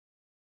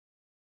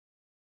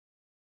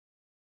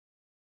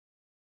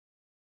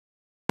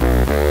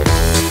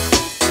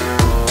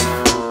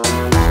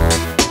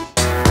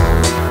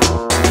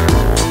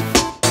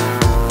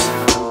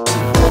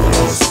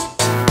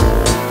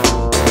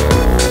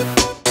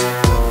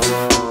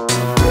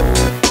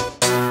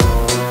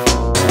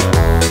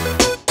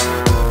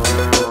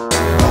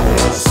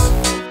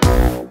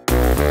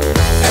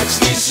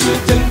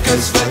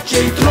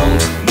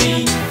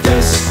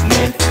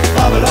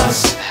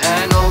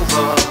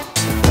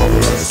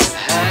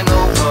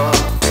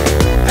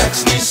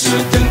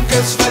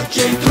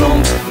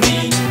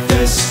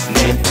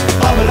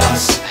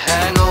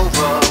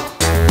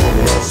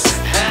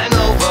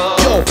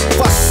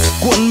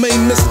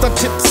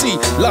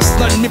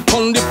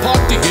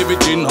give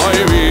it in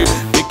highway.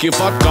 Picky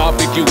vodka,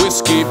 picky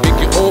whiskey,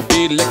 picky OP,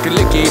 licky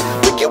licky.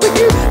 Wiki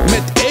wiki,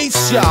 met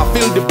Asia,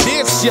 feel the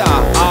bass ja.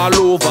 All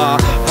over,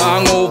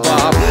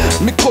 hangover.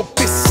 Me kop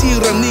is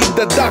hier en niet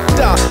de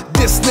doctor.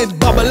 Dis net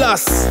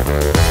Babalas.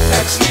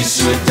 Ek's nie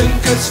so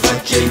dink as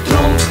wat jy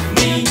dronk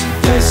nie.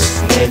 Dis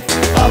net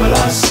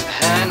Babalas.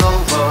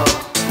 Hangover,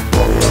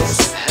 Babalas.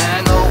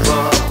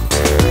 hangover,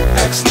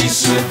 Ek's nie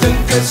so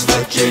dink as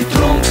wat jy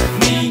dronk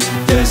nie.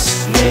 Dis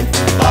net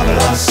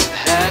Babalas.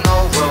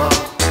 hangover,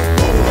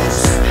 Babalas.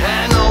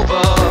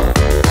 hangover.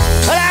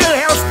 Hello,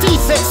 Hell's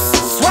Teeth, it's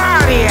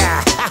Swar here.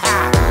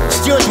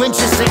 Stuart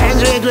Winchester,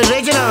 Andrew Edward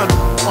Reginald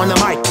on the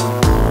mic.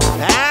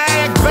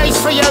 Ik wees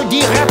voor jou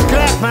die rap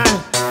clap, man.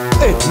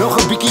 Hey, nog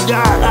een bikkie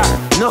daar,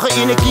 nog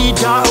een innekie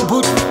daar op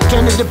boet.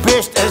 Kennen de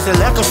best, is een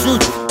lekker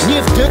zoet.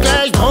 Niet dik,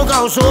 hij is dronk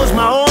als ons,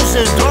 maar ons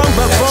is dronk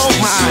bevolk, Ek's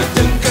nie so man.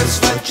 dink as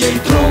wat jy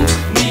dronk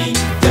nie.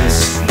 Dis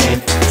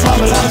net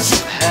Babalas.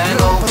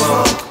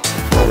 Hangover,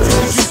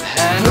 Babalas.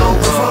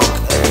 hangover,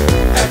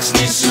 Ek's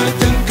nie so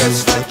dink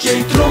as wat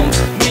jy dronk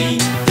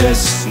nie.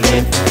 Dis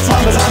net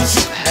Babalas.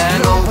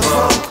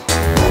 hangover,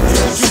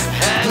 Babalas.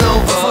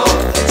 hangover.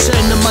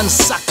 Zijn de man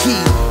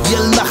sakkie, je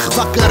lach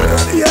wakker.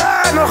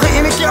 Ja, nog een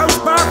innekie als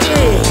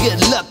pakkie. Get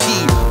lucky,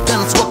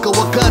 dans wakker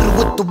wakker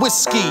with the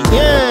whiskey.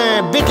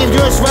 Ja, bikkie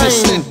juice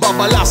Dis wine. net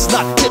Babalas,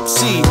 not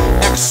tipsy.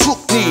 Ek soek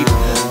nie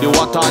the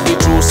water, the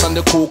juice and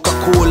the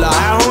Coca-Cola.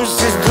 Maar ons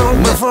is dronk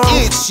Met bevolk.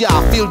 AIDS ja,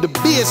 feel the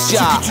bass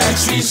ja.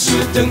 Ek's nie so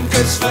dink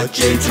as wat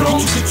jy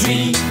dronk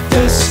nie.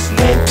 Dis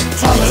net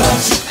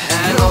Babalas.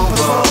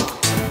 Hangover,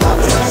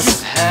 Babalas.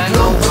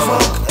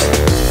 hangover,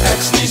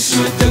 Ek's nie so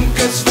dink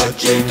as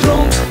wat jy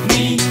dronk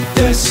nie.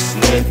 Dis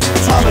net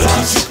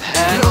Babalas.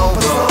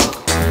 hangover,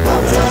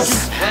 Babalas.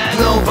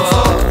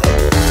 hangover.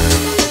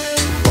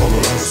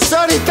 Babalas.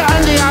 Sorry,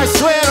 Tandy, I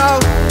swear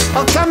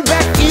I'll come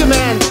back to you,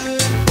 man.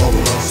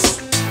 Babalas.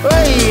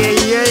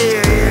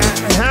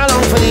 How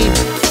long for the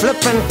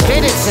flippin'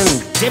 credits and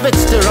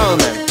debits to roll,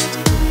 man?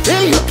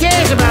 Hey, who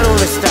cares about all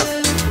this stuff?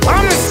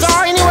 I'm a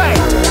star anyway.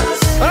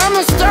 I'm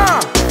a star.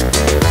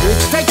 If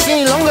it takes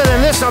any longer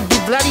than this, I'll be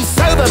bloody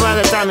sober by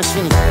the time it's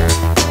finished.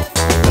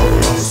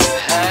 Babalas.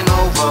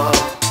 Hangover,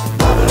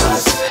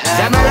 Babalas.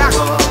 Zamalak,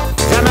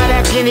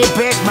 Zamalak in die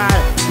bek, man.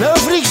 No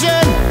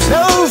friction,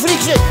 no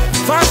friction.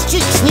 Fast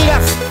chicks niet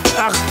af.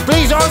 Ach,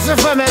 please answer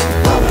for me.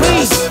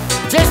 Please,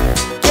 just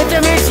get the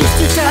message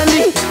to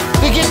Tandy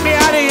to get me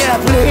out of here,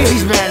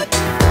 please, man.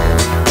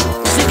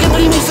 She can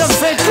bring me some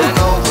fat cook.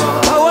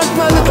 I want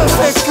my little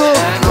fat cook.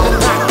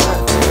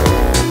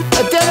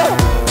 I tell her,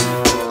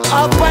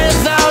 I'll buy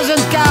 1,000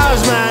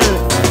 cows, man.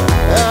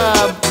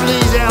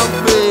 Please help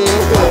me.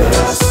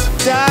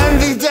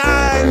 Tandy,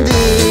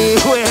 Tandy,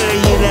 where are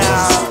you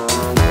now?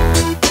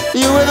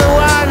 You were the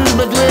one,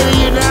 but where are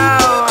you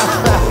now?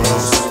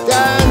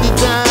 Tandy,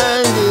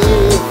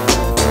 Tandy.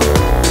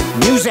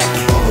 Music.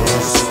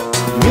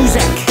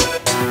 Music.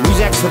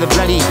 Music for the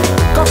bloody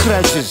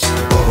cockroaches.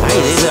 Hey,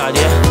 there's an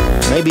idea.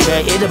 Maybe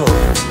they're edible.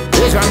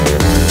 There's one.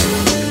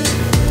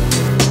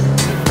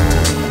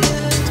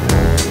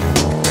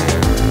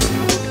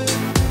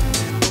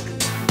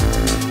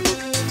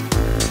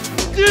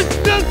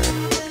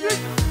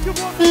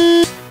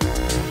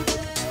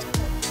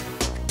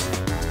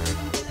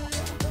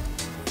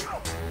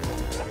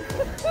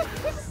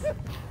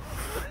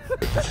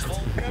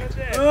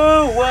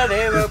 Oh,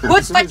 whatever.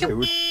 Put wat je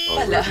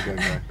pala.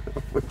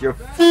 Put your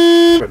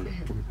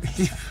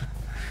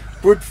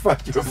Put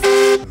wat your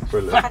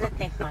Gaat het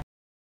net, man.